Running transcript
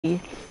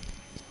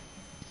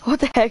What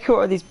the heck? Who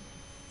are these?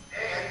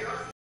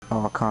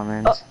 All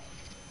comments.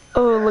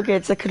 Oh, look,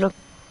 it's a Canuck.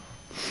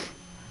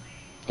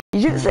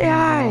 You didn't say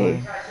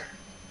hi.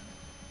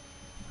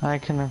 Hi,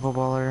 Canuckle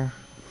Baller.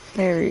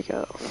 There you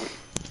go.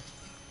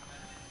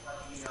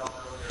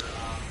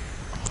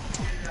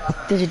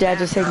 Did your dad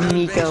just say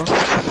Nico?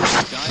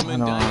 I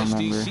don't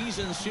remember.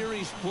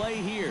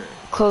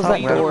 Close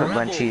that door.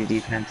 Bunchy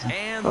defense.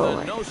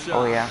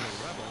 Oh yeah.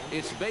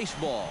 It's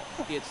baseball.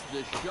 It's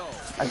the show.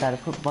 I gotta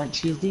put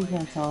Bunchy's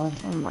defense on.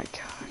 Oh my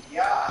god.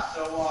 Yeah,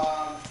 so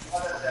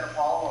what does that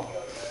follow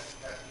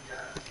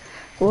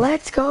go?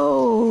 Let's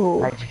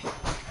go. I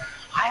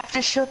have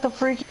to shut the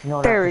freak.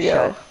 No, There we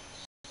go.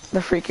 The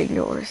freaking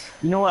doors.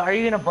 You know what? Are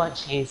you gonna bunt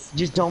cheese?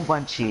 Just don't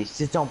bunt cheese.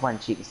 Just don't bunt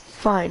cheese.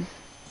 Fine.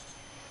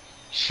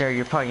 Sure,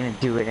 you're probably gonna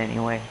do it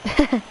anyway.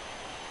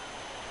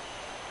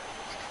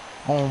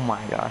 Oh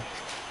my god.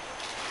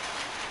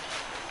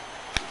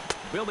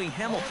 Billy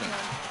Hamilton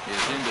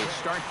is in to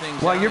start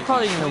things. Well, you're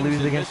probably gonna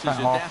lose against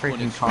that all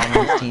freaking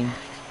Commons team.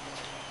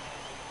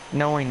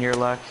 Knowing your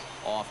luck.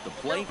 Off the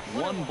plate,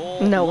 one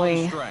ball, No one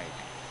way. strike.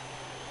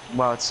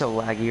 Wow, it's so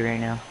laggy right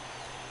now.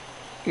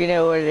 You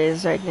know what it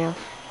is right now.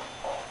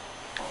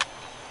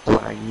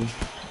 Laggy.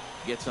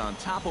 Gets on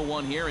top of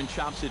one here and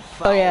chops it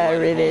foul. Oh yeah,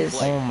 right it at is. home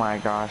plate. Oh my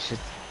gosh,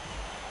 it's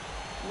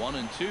 1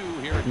 and 2.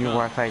 Here it your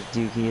comes. Wi-Fi's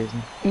dookie,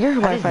 isn't it? Your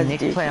How Wi-Fi's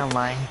does Nick play dookie.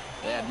 online?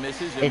 That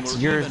misses. And It's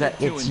we're yours even that at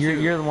 2 it's and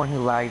 2. you're the one who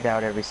lagged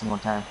out every single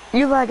time.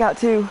 You lag out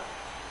too.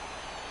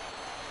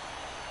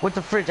 What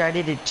the fridge? I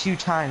did it 2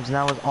 times and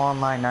that was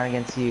online, not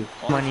against you.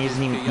 Money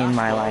isn't even in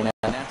my lineup.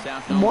 And that's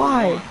out number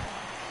Why? 1.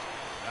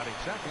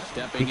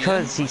 Stepping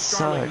Because in he for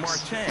Starling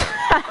sucks.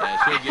 Marte,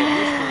 as he'll get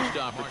his first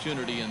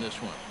opportunity in this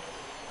one.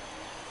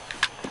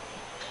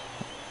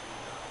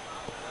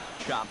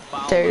 Chop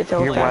foul. There you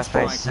go. Your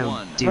Wi-Fi's so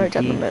Right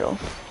down the dookie. middle.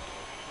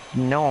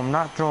 No, I'm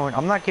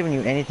not giving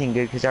you anything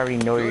good because I already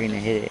know you're gonna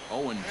hit it.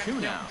 0 and 2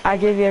 now. I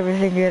give you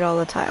everything good all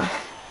the time.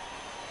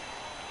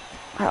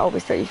 I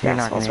always throw you You're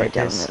not fastballs gonna right hit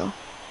down this. the middle.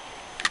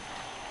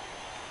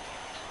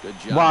 Good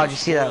job. Wow, to did you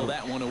see that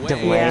squirrel one away.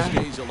 delay? Yeah.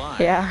 Stays alive.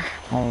 Yeah.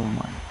 Oh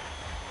my.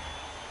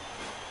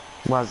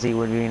 Well, Z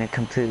would be in a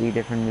completely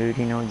different mood.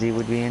 You know what Z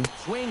would be in?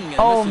 Swing and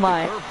Oh misses the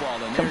my. curveball,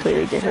 and there's Completely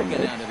your different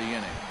second mood. out of the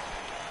inning.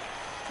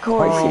 Of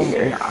course Oh, you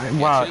do.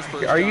 wow. It's his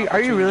first Are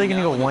you really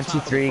gonna go opportunity now 1, at the 2,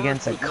 top of 3 the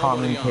against a first with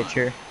common nobody on.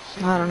 pitcher?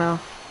 I don't know.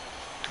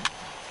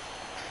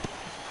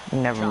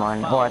 Never Chop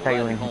mind. foul Oh, I thought you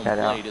right were at gonna hit home that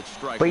out. plate. It's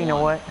strike But you know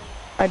one. what?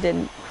 I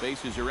didn't.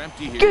 Bases are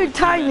empty here Good with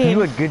 2 men. timing. You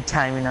had good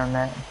timing on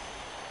that.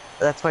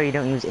 That's why you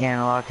don't use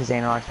analog, because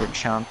analogs are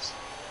chumps.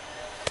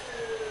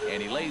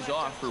 And he lays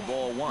off for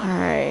ball 1.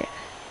 Alright.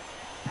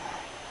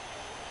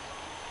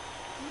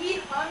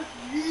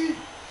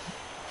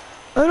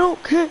 I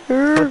don't care.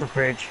 What the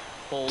fridge?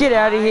 Pulled Get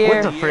outta high here. in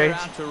What the the air fridge?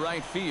 out to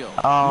right field.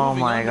 Oh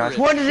Moving my under gosh. it,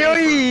 What is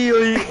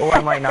Schaefer. it? Oh, I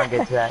might not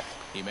get to that.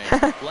 He makes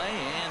the play,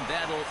 and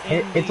that'll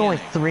end It's the only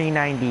inning.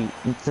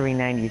 390.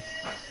 390.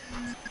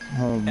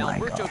 Oh my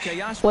Alberto gosh.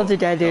 Callasco What's it,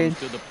 Dad, dude?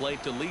 comes to the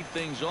plate to lead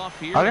things off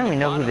here I don't in even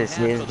the know who bottom this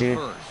half is, of the dude.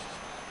 first.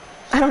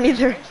 I don't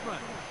either.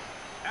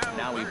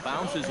 Now he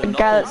bounces The a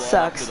guy that knuckleball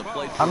sucks. to the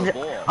plate for a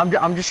ball.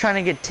 I'm just trying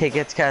to get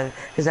tickets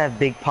because I have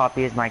Big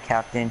Poppy as my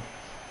captain.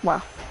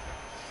 Wow.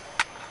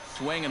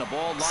 Swing and a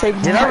ball line. Say,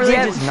 Did I really do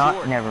you just have- not?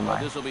 Short. Never Well,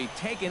 mind. this will be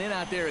taken in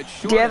out there at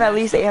short. Do you have and at that's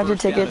least the 800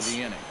 first out of tickets? the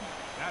inning.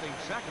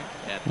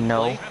 At the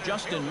No. plate,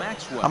 Justin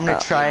Maxwell. I'm gonna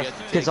try He'll get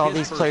to because take all his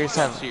these first players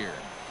have steps here.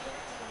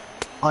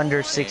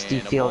 under 60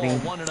 And a ball, fielding,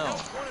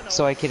 1-0.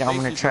 so I'm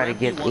gonna Bases try are to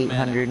empty, get 1 man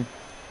 800.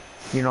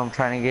 You know what I'm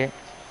trying to get?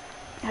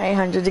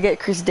 800 to get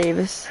Chris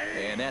Davis.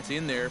 And that's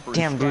in there for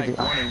Damn, strike dude.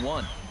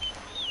 1-1.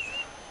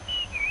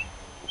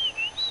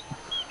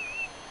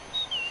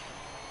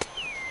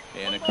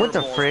 And a What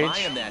the curveball fridge? by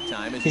him that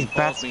time as His he bat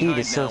falls speed behind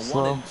is so now,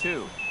 slow. 1-2.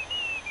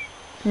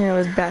 You know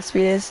what his bat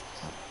speed is?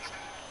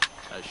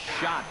 A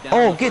shot down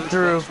Oh, the get first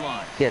through.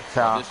 baseline. Get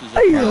foul. This is a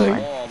Ay, foul ay.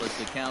 ball as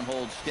the count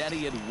holds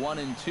steady at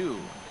 1-2.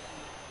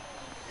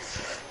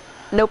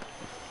 Nope.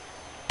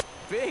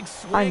 Big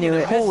swing I knew and a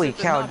it. miss Holy at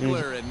the cow, dude.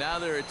 knuckler, and now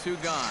there are 2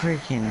 gone.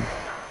 Freaking.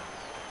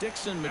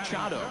 Dixon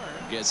Machado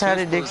gets Shout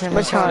his out first Dixon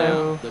touchdown.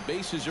 Machado. The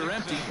bases are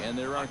empty, and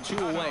there are 2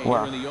 away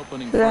Wow. here in the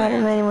opening Is that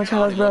frame. Manny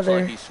Machado's It looks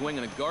brother? like he's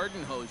swinging a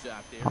garden hose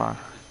out there. Wow.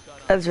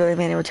 That's really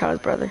Manny Machado's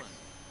brother.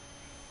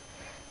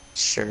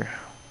 Sure.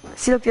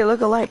 See, look, they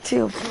look alike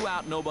too. 2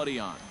 out, nobody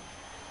on.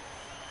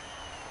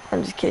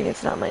 I'm just kidding,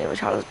 it's not Manny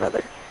Machado's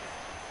brother.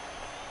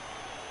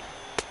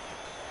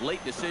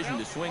 Late decision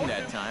to swing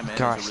that time, and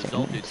Gosh, as a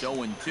result, dang it. it's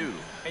 0-2.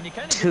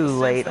 Too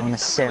late on a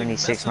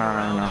 76 mile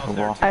an hour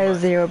knuckleball. I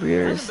have 0 There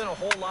viewers. hasn't been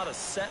a whole lot of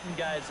setting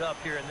guys up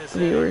here in this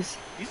Viewers.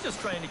 inning. He's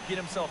just trying to get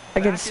himself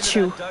Against back into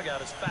Chu. that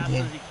dugout as fast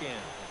as he can.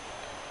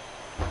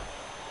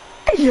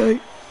 Yeah.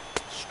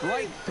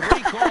 Strike 3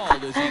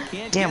 called as he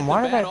can't Damn, get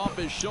why the did bat off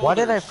his why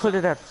did I shoulders. put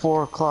it at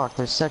 4 o'clock?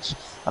 There's such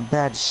a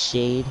bad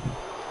shade.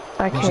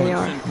 IKR.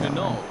 Robinson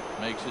Cano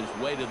makes his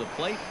way to the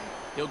plate.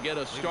 He'll get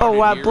a start. Oh,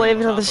 I here blame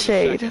in it on the top of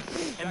shade.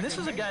 second. And this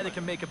is a guy that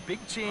can make a big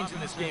change in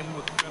this game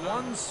with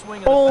one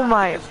swing of Oh the bat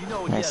my. because you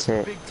know he That's has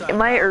it. big time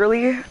Am I power.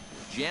 early?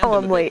 jammed Oh,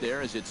 him I'm a late. bit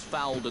there as it's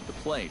fouled at the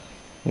plate.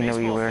 You know you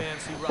Baseball were.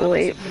 fans see Robinson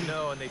Late.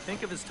 Cano, and they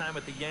think of his time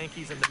with the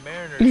Yankees and the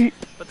Mariners,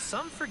 but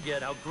some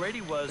forget how great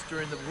he was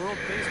during the World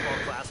Baseball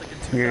Classic in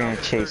 2013. You're gonna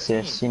chase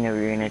this. You know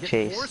you're gonna He hit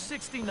chase.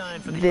 469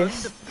 for the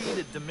This.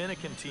 undefeated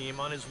Dominican team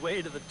on his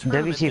way to the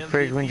tournament WC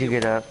Fridge, when'd you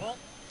get up?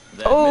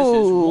 That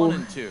Oh.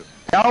 misses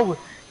 1-2.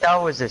 That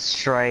was a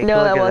strike. No,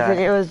 Look that at wasn't.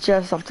 that. It was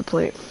just off the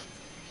plate.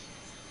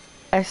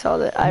 I saw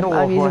that. No,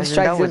 I'm it using wasn't.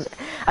 strikes. That was-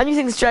 I'm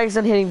using strikes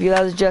on hitting view.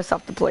 That was just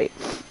off the plate.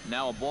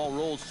 Now a ball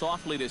rolls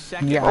softly to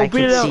second. Yeah, I Open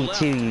can it up.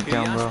 see too, you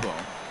dumbo. Piasco.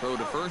 Throw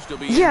to first will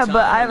be Yeah, in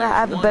but time, I and there's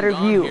have a one better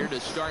gone view. here to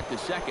start the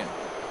second.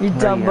 You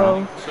There you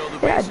dumbo. So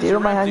the Yeah, bases dude. are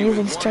I'm empty using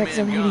with one strikes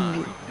man on hitting gone.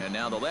 view. And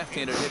now the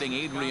left-hander hitting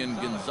Adrian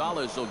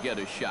Gonzalez will get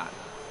a shot.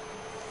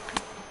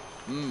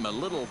 A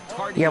little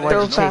tardy. Yeah, there. why'd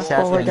Throw you a chase that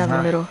fastball right thing, down the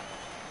huh? middle.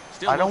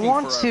 Still I don't looking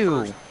want for our to.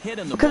 first hit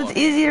in the Because it's ballgame.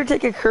 easier to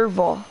take a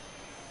curveball.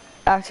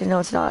 Actually, no,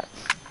 it's not.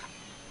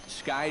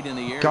 Skied in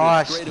the air.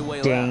 Gosh, to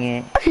straightaway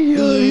dang left.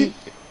 it.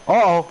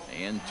 Uh-oh.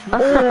 And two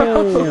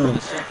Oh. for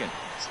the second.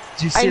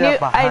 Did you see that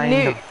behind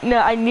the...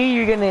 I knew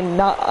you were gonna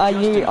not. I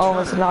knew you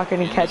almost not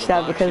gonna catch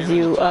that because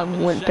you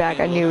went back.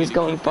 I knew he was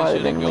going farther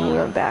than when you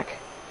went back.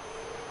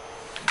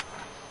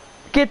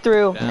 Get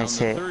through. Down Miss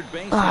the hit. third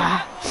baseline.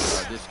 Ah.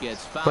 This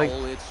gets foul. But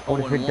It's what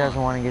if it 0-1.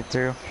 doesn't want to get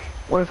through?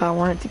 What if I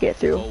wanted to get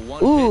through? So one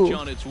pitch Ooh.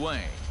 on its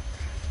way.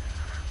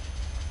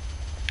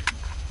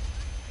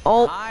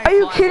 Oh, High are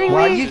you fly kidding ball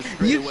Wow, me? to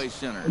straightaway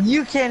center.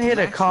 You can't hit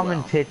a Maxwell.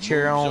 common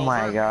pitcher. Oh Moves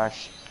my over.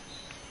 gosh.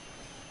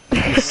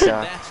 You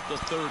suck. That's the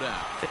third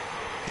out.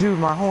 Dude,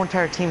 my whole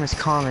entire team is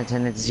commons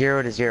and it's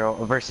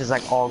 0-0 versus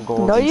like all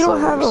golds. No, and you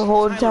don't have a silvers.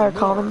 whole entire Tyler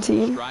common Moore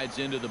team. strides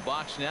into the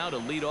box now to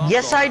lead off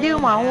Yes, the I do.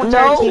 My whole home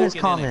entire No. team is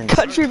commons.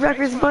 Country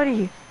Breakfast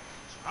buddy.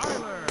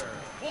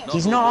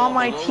 He's not on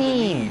my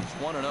team.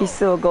 He's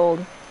still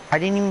gold. I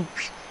didn't even.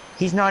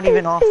 He's not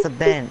even off the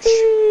bench.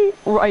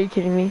 Are you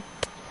kidding me?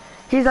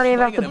 He's not even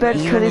off the bench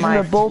because he's in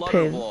the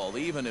bullpen. Ball,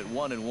 even at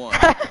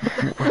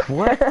 1-1.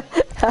 What?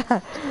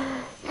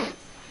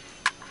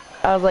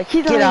 I was like,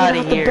 he's Get not outta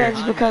even off the here.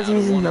 bench because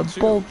he's in the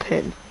 1-2.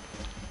 bullpen.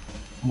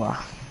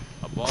 Wow.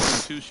 A ball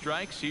and 2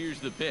 strikes. Here's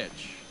the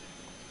pitch.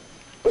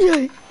 Yay.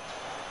 Did a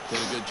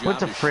good job What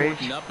the to fridge?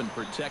 shorten up and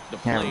protect the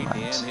Never plate,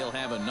 mind. and he'll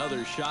have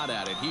another shot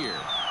at it here.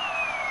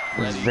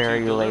 It was Ready very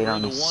to late deliver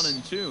on the this.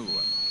 1-2.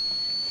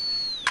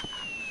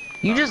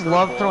 You just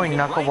love throwing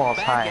Right knuckleballs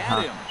back high, at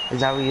huh? him. Is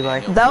that what you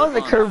like? He'll That flip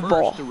was a on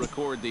curveball. first to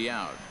record the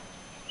out.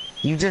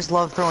 You just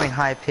love throwing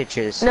high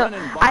pitches. No,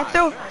 I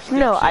throw.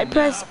 No, I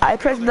press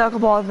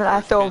knuckleballs and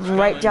I throw them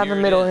right down the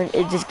middle and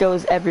it just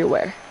goes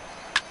everywhere.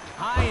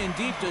 High and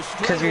deep to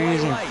Because you're straightaway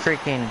using right.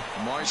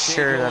 freaking. Marte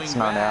Sure, going that's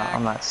not back out.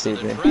 I'm not to the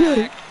stupid.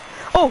 track.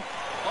 Oh!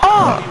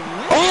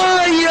 Oh!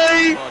 Oh,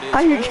 yay! But it's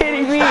Are you over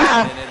kidding me?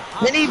 and it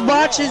hops Then he the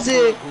botches wall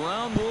for it. a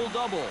ground rule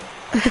double.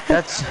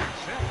 That's.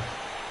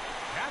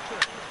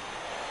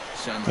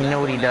 Sends You that know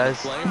what he one out of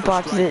does? play for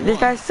Botches strike it. This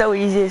one. guy's so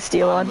easy to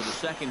steal Bottom on. of the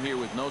second here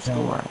with no Don't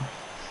score. worry.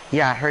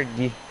 Yeah, I heard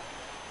you.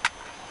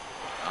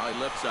 Now he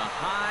lifts a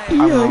high I'm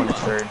going to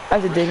ball. third.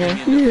 That's a dinger.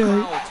 Into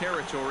Yeah. foul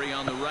territory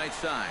on the right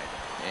side.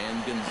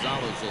 And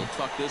Gonzalez will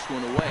tuck this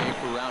one away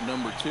for round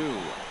number 2.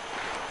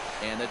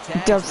 And the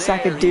tag's Dump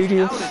sack of there. He's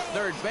doo-doo. out at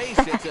third base.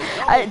 It's a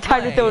double I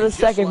tried to play, throw to and just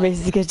second like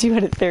base to get you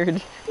at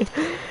third.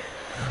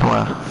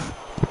 Wow.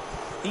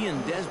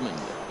 Ian Desmond.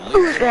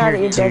 Yeah,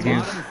 Ian The Desmond.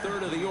 bottom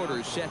third of the order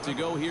is set to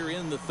go here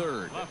in the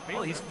third.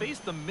 Well, he's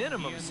faced the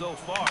minimum so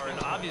far, and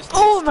obviously.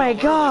 Oh it's my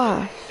still early,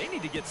 gosh. but They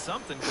need to get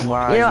something going.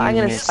 Wow, You know, I'm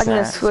missed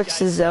gonna that. switch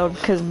to zone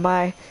because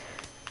my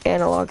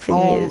analog thing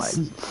Oh is.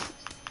 my.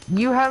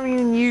 You haven't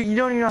even. You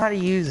don't even know how to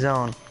use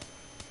zone.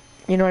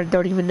 You know, I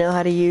don't even know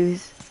how to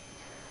use.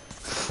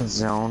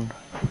 Zone.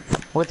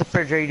 What the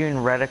fridge are you doing?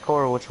 Reticle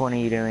or which one are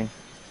you doing?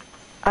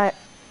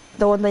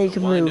 The one that you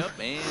can Wind move. up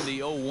and the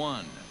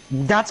 0-1.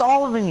 That's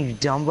all of them, you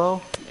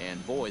dumbo.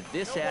 And boy,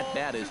 this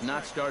at-bat is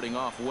not starting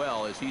off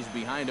well as he's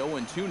behind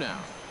 0-2 now.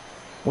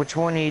 Which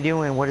one are you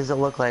doing? What does it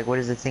look like? What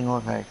does the thing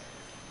look like?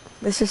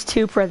 This is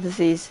 2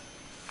 parentheses.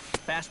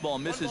 Fastball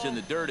misses in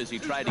the dirt as he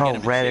tried to Oh, get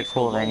him to chase the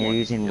reticle, then low you're one.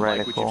 using You like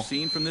what reticle. you've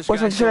seen from this Which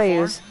guy one so should I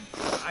far? use?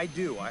 I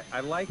do. I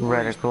like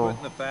where he's Reticle.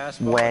 putting the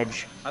fastball.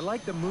 Wedge. I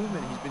like the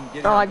movement he's been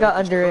getting. Oh, I on got both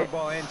his under it.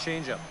 curveball and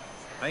changeup.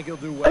 I think he'll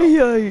do well.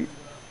 Ay,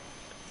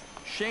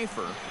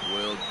 Schaefer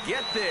will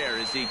get there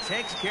as he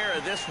takes care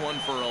of this one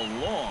for a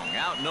long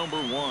out number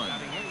 1.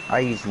 I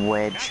use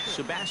wedge.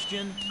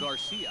 Sebastian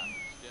Garcia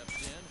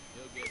steps in.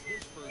 He'll get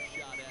his first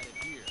shot at it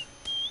here.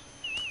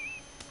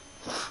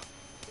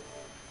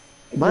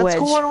 Let's Wedge.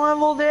 go on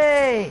all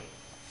day.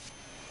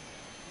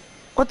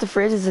 What the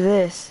fridge is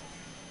this?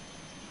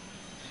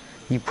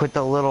 You put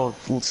the little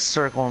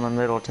circle in the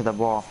middle to the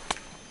ball.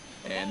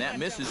 And that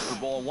misses for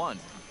ball 1.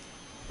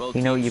 Both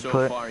You know teams you so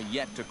put- far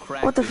yet to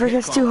crack What the fridge?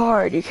 hit That's too column.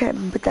 hard. You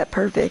can't put that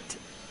perfect.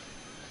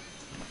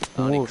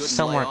 And he Ooh, couldn't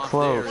somewhere lay off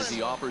there close. as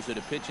he offers it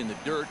a pitch in the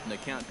dirt, and the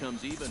count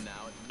comes even now.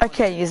 I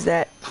can't use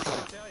that.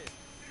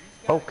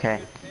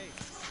 Okay.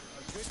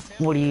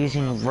 What are you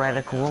using?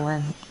 Reticle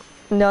then?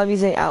 No, I'm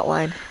using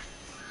outline.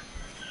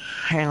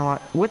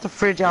 With the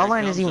fridge,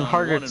 outline is even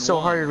harder. It's so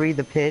hard to read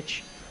the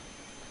pitch.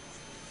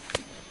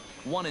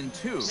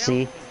 1-2.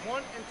 See?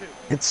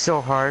 It's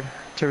so hard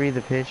to read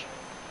the pitch.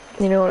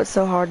 You know what? It's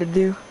so hard to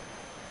do.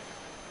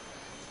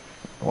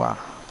 Wow.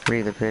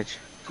 Read the pitch.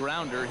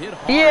 Grounder hit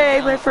hard. Yay,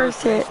 down my the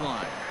first hit.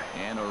 baseline.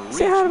 And a reach,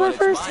 Say hi to my but it's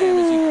first by him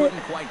as he hit.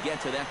 couldn't quite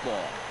get to that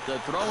ball. The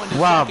throw into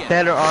Wow, second.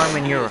 better arm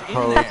and He you're a is in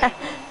hoe.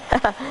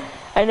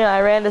 there.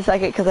 I ran to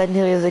second because I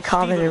knew he was a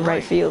common in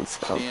right field.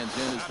 So. Stands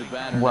in as the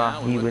batter Wow,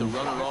 now, he and with would- the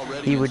runner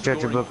already he in would judge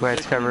a scoring book by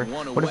its position, cover.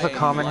 one What if a away,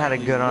 common had a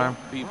likely good arm?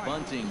 won't be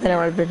bunting Then I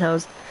would here. have been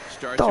hosed.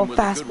 Starts Throw him a with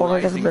a good fastball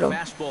right down the rising middle.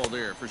 fastball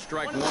there for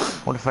strike one.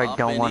 What if I Up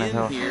don't and want to in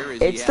throw? here as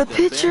he It's had the to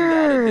bend out of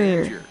pitcher.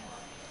 danger.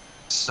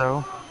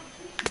 So?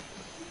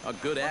 A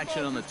good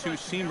action on the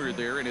two-seamer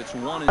there, and it's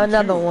 1-2.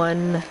 Another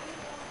one.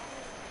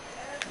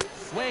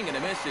 Swing and a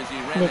miss as he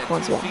ran Nick that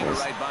wants two-seamer waffles.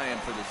 right by him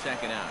for the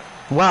second out.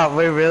 Wow,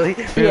 wait, really?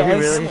 Yes.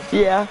 Really?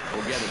 Yeah.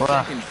 We'll get a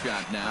Wow. second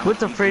shot now. What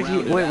the He fridge?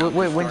 grounded Wait, out wait,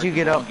 wait, to when'd start you the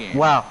get up? ballgame.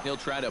 Wow. He'll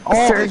try to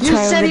Oh, Third you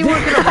time said of you the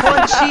weren't gonna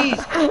bun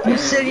cheese! You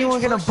said you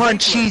weren't gonna bun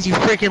cheese, you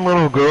freaking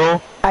little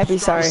girl! I'd be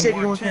sorry. You said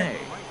you weren't gonna...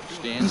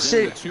 Stands in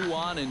said- the 2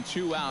 on and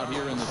 2 out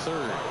here in the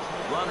third.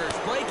 Runners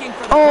breaking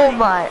for the Oh plate.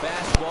 my.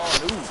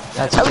 Fastball. Ooh,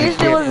 That's At what least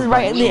you it get was for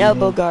right in the bunching.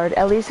 elbow guard.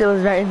 At least it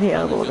was right in the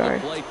elbow to the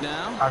guard. plate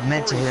now. I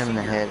meant to hit him in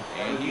the head.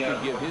 And he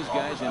could give his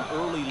guys an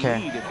early Okay.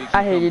 lead if he can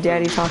I hear come you,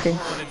 Daddy, through. talking.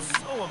 And it's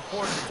so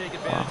important to take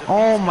advantage of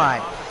Oh these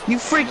my. You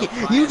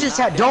freaking... You just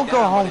had... Don't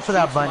go home for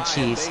that bun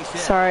cheese.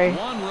 Sorry.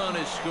 1 run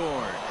is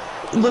scored.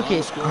 Look Run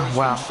at... scores Oh,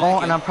 wow. from Oh,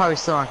 second. and I'm probably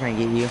still not gonna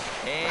get you.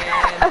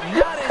 And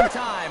not in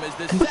time as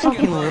the second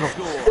fucking run little-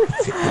 scores.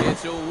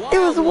 It's a It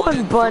was wild one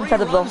and bunt 3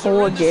 out of the runs are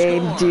whole in the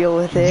game. score. Deal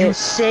with You it.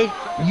 said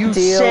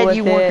Deal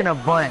you with weren't it. gonna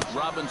bunt.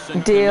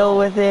 Robinson Deal Cano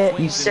with it. swings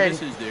You and said-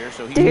 misses there,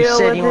 so he You Deal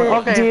said with you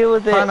weren't... it. Okay, Deal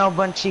with it. fine, I'll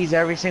bun cheese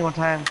every single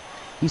time.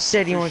 You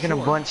said you weren't gonna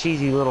bun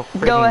cheese, you little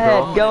freaking Go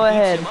ahead. girl. Go Heats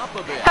ahead. him up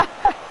a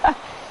bit.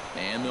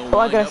 And they'll Oh,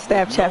 I wind got a up with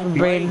Snapchat no from play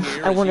Braden.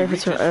 here I as wonder he if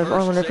it's reaches I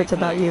first wonder if it's safe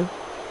about play. you.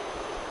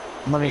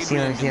 Let me see,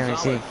 let me see, let me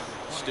see.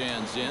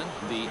 Stands in.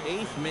 The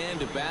 8th man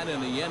to bat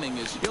in the inning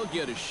is he'll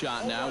get a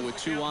shot now with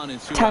 2 on and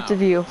 2 Tap out. to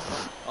view.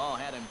 Oh,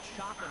 had him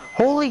chopping.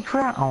 Holy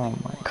crap! Oh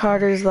my!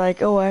 Carter's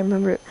like, oh, I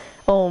remember it.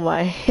 Oh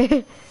my.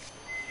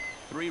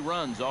 3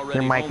 runs already.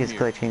 Your mic home is here.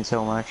 glitching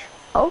so much.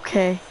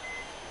 Okay.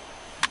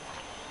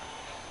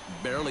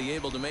 Barely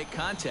able to make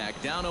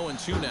contact. Down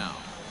 0-2 now.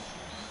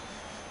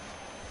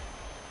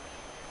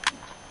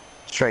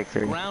 Strike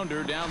 3.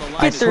 Grounder down the line.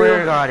 Get I is through. swear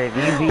to God, if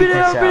you beat Beat it this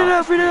out, beat it out,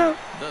 out, beat it out.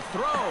 The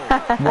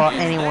throw. well, is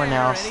anyone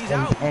there, else, and he's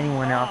out.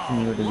 anyone else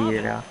than you would have beat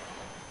it out.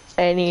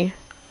 Any.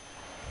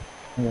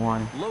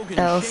 One. Logan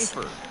else.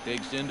 Schaefer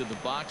digs into the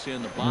box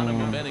in the bottom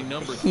of inning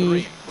number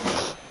He. 3.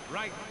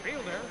 Right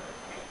fielder,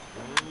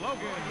 Logan.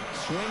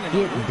 Swinging Get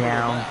over to the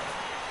down. left.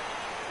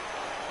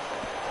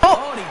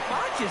 Oh, and he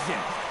botches it.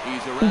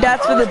 He's around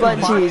That's for the first bun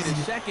and behind cheese.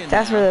 his second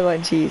That's for now. the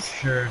bun cheese.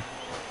 Sure.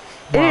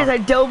 It is. I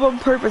dove on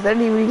purpose. I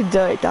didn't even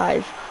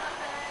dive.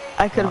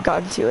 I could have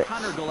gotten to it.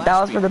 Connor That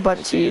was for the Gillespie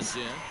bun cheese.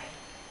 stands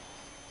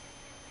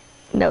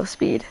in. No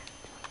speed.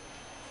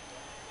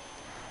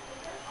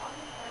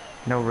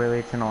 No, really,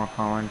 it's an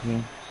all-calling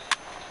team.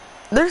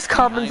 There's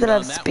commons Behind that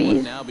on have that one,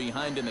 speed. now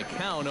behind in the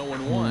count,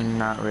 0-1.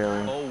 Not really.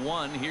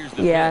 0-1, here's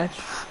the Yeah. pitch.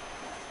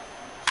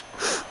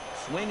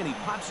 Swing and he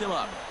pops him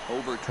up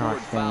over Gosh,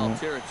 toward foul dang it.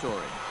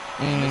 territory.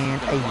 And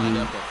this is going to wind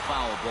a up a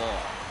foul ball.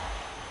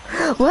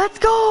 Let's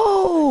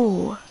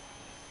go!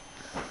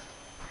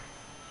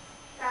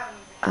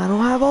 I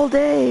don't have all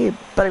day.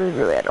 But I mean,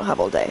 really, I don't have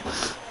all day.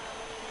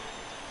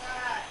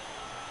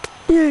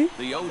 Yay.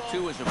 The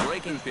 0-2 is a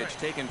breaking pitch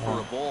taken for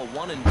a ball,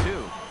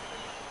 1-2.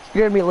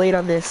 You're gonna be late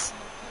on this.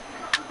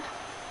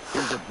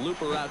 Here's a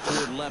blooper out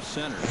toward left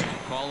center.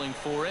 Calling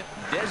for it,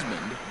 Desmond.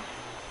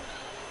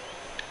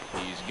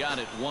 He's got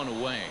it 1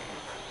 away.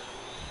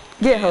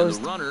 Get And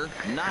hosed. the runner,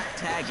 not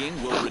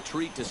tagging, will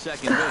retreat to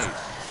second base.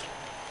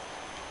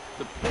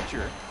 The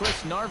pitcher,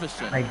 Chris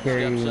Narveson, I dare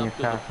steps you, up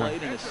to the Sasha.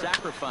 plate in a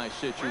sacrifice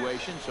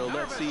situation, so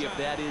let's see if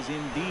that is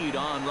indeed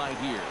on right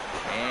here.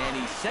 And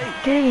he's safe.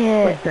 Dang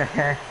it. What the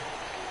heck?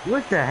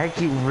 What the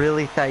heck? You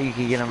really thought you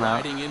could get him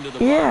out? Riding into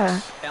the Yeah.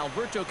 box,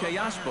 Alberto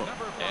Callaspo.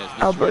 As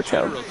the Alberto. switch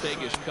hitter will take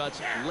his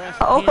cuts left-handed.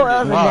 Oh, that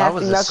was a Wow, that nasty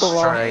was a knuckle roll.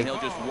 strike. And he'll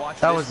just watch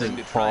That this was a thing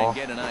to try ball. and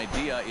get an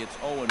idea. It's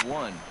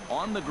 0-1.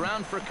 On the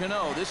ground for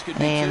Cano. This could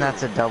be And 2.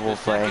 that's a double The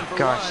second play. for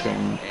Gosh one.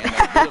 dang it. And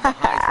a bit of a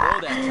high throw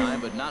that time,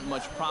 but not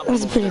much probable.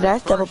 was a pretty that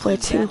nice double first play,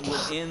 is too. that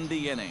within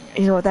the inning.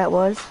 You know what that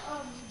was?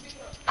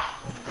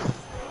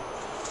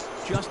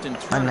 Justin A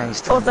Turner.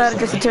 nice Oh, that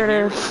Justin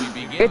Turner.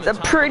 It's a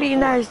pretty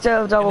nice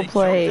double And they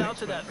play. jumped out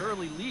to that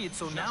early lead,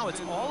 so now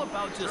it's all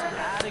about just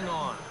adding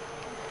on.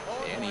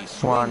 And he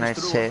swings Wow, nice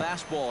through hit. a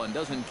fastball and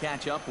doesn't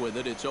catch up with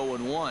it. It's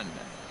 0-1.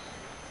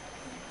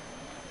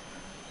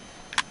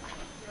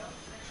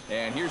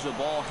 And here's a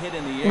ball hit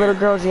in the air. Little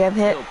girl jam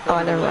hit. He'll put Oh,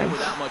 it never away mind.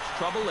 without much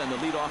trouble, and the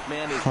leadoff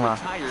man is Wow.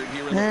 retired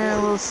here in the Eh,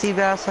 fourth. little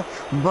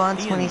Seabass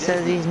bunts when he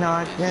says he's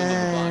not Is in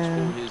the box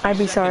done. for his I'd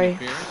be second sorry.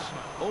 appearance.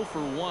 0 for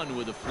 1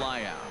 with a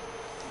fly out.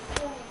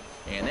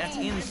 And that's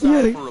inside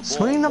Yay. for a ball.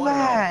 Swing the 1-0.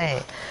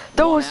 bat.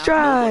 Throw a One out,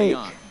 nobody strike.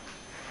 on.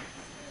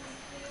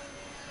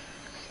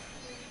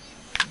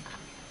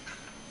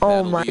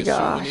 Oh That'll my be a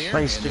gosh. souvenir,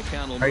 Are you, and the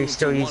count will are you move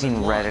still to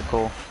using 1-1.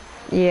 reticle?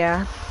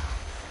 Yeah.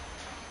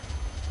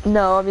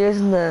 No, I'm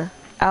using the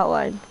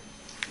outline.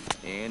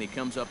 And he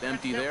comes up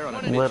empty there on a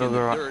pitch Little in the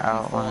girl dirt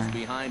and falls outline.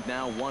 behind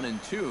now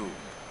 1-2.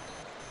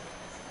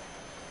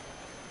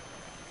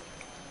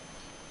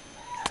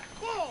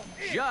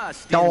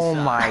 Just Oh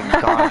inside. my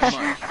Not gosh.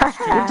 much. It's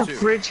What the 2-2.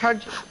 fridge?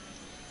 How'd you...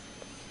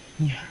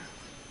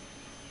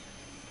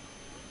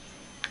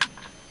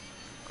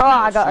 Oh,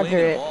 I got Swing under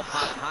and it. ball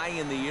popped high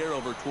in the air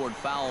over toward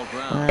foul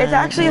ground. It's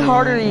actually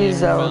harder to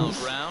use Foul zones.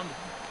 ground,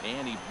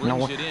 and he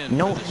No, brings it in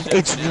no, for the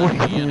it's second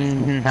out of the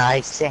inning.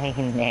 nice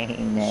saying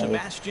nay.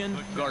 Sebastian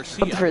What the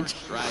Garcia fridge?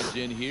 strides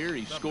in here.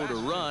 He scored a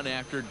run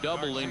after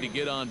doubling to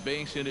get on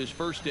base in his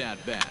first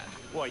at bat.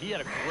 Boy, he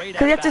had a great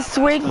Cause you have to at-bat.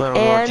 swing Little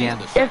and jam.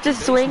 you have to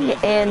swing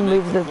and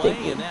move the Play,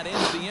 thing. and that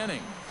ends the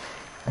inning.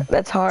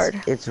 That's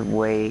hard. It's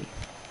way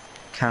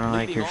kind of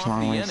like Leading your off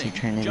Long the Lacy inning,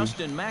 Trinity.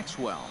 Justin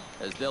Maxwell,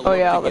 as they'll Oh, look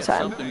yeah, to all the get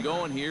time. something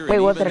going here Wait,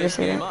 and what did even I this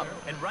say game that? up.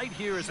 And right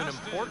here is an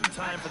important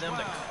time for them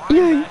to climb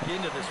Yeah. back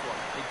into this one.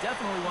 They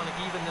definitely want to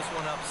even this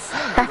one up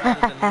sooner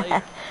rather than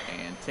later.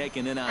 And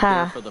taking it out Ha.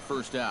 there for the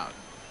first out.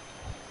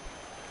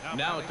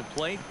 Now at the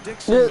plate,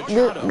 Dixon Good,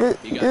 Machado. good,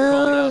 He got good.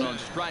 called out on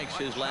strikes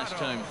his last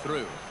time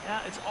through. Yeah,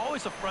 it's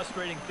always a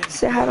frustrating thing to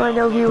So do how do I now,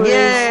 know but viewers?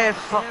 Yeah,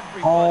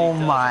 everybody oh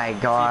does it. my So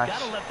gosh. you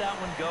gotta let that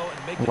one go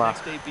and make the Wow.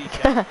 next day beat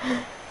count.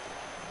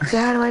 So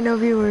how do I know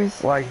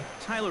viewers? Why?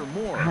 Tyler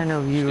Moore I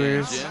know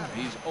viewers. stands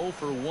in. He's 0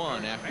 for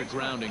 1 after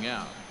grounding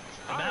out.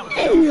 And now with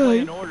the play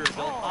in order,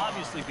 they'll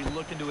obviously be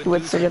looking to What's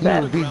induce the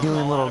another bad? Be ground doing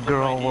ball little out of him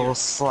girl, right here. little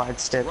slide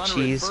step Runner at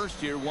cheese. first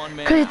here, one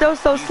man 'Cause he out. throws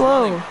so He's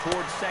slow. running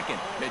towards second.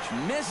 Pitch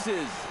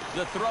misses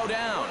the throw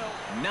down.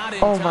 Not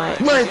in Oh time. my.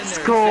 to get Let's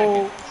there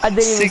go. second. I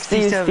didn't even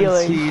see you 67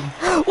 stealing. speed.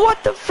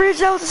 What the fridge?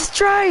 That was a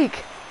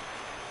strike.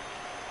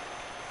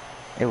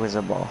 It was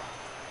a ball.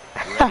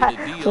 Ready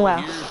to deal.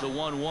 Wow. Here's the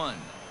 1-1.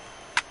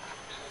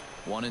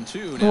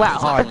 1-2. Now Wow.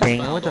 as that Oh one's dang!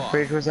 fouled What the off.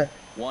 fridge was that?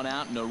 One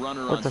out and a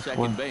runner What on the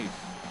second fuck? base.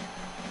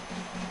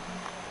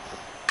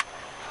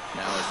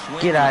 Now a swing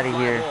Get and a outta fly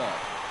here. ball.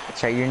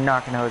 That's right. You're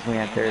not gonna hose me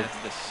at And third. that's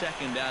the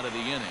second out of the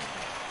inning.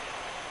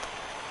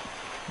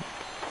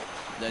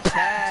 The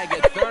tag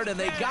at third, and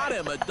they got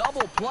him. A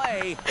double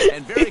play,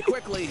 and very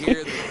quickly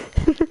here,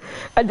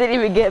 I didn't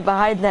even get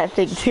behind that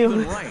thing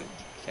Stephen too. Wright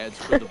heads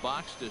for the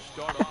box to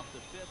start off the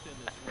fifth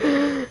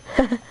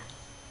in this one.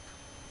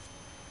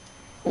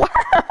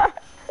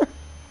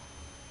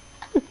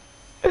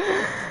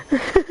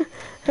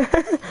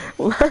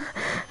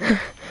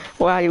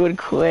 Wow, you would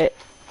quit.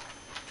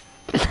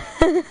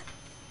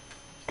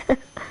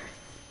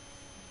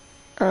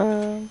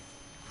 um.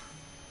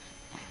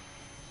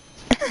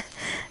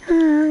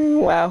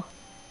 Wow.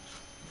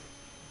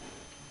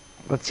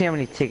 Let's see how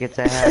many tickets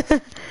I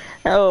have.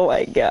 Oh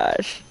my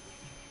gosh.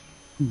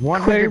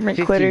 Quitter,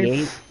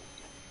 McQuitter. 158.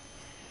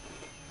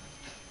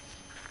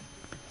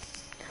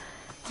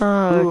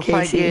 Oh, Ooh, if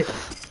I Casey. get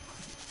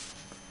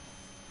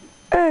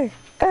Hey,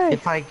 hey.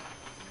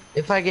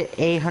 if I get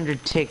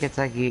 800 tickets,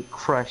 I can get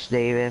Crush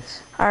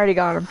Davis. I already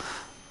got him.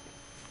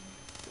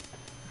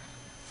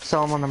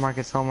 Sell them on the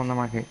market. Sell them on the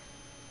market.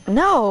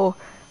 No,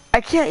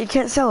 I can't. You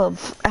can't sell them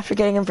after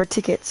getting them for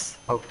tickets.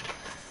 Oh.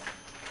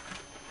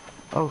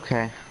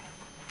 Okay.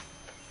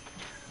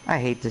 I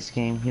hate this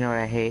game. You know what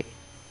I hate?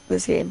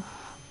 This game.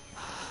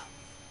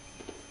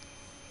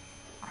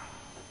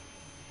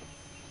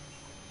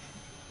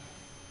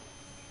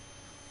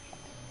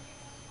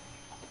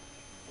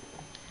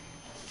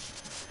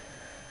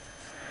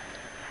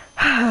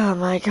 Oh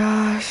my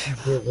gosh.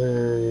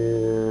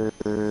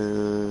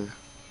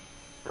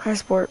 High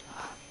sport.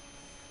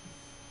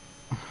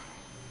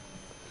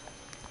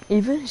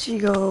 Even if she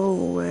go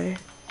away.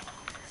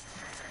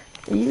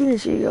 Even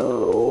if she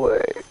go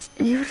away.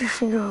 Even if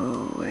she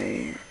go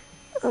away.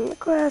 I'm a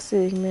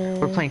classic, man.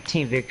 We're playing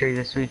Team Victory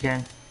this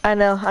weekend. I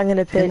know, I'm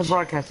gonna In the pitch.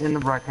 broadcast. In the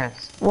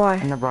broadcast. In Why?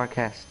 the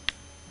broadcast.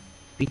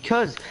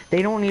 Because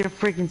they don't need to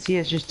freaking see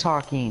us just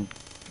talking.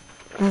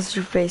 That's what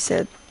your face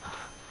said.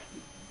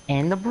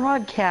 In the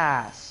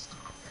broadcast.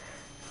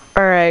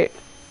 Alright.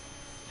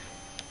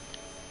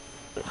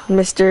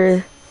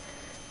 Mr.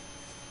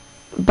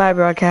 Bye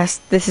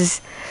broadcast. This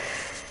is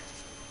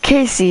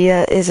Casey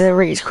is a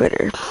rage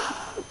quitter.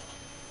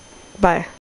 Bye.